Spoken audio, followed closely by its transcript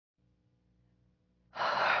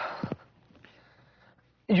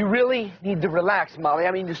You really need to relax, Molly.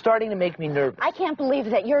 I mean, you're starting to make me nervous. I can't believe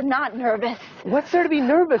that you're not nervous. What's there to be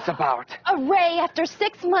nervous about? Ray, after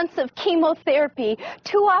 6 months of chemotherapy,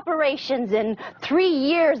 2 operations, and 3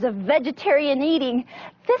 years of vegetarian eating,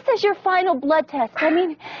 this is your final blood test. I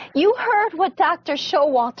mean, you heard what Dr.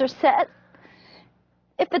 Showalter said.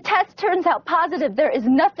 If the test turns out positive, there is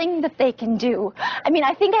nothing that they can do. I mean,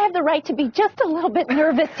 I think I have the right to be just a little bit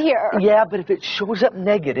nervous here. Yeah, but if it shows up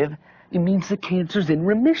negative, it means the cancer's in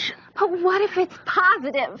remission. But what if it's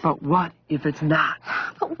positive? But what if it's not?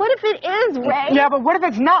 But what if it is, Ray? Yeah, but what if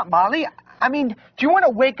it's not, Molly? I mean, do you want to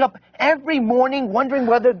wake up every morning wondering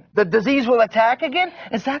whether the disease will attack again?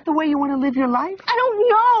 Is that the way you want to live your life? I don't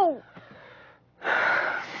know.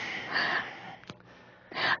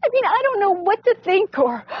 I mean, I don't know what to think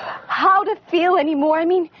or how to feel anymore. I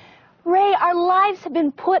mean, Ray, our lives have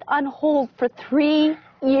been put on hold for 3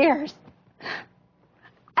 years.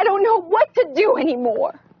 I don't know what to do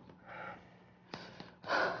anymore.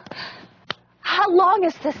 How long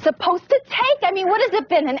is this supposed to take? I mean, what has it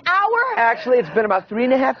been, an hour? Actually, it's been about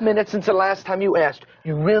 3.5 minutes since the last time you asked.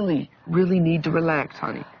 You really, really need to relax,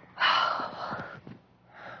 honey.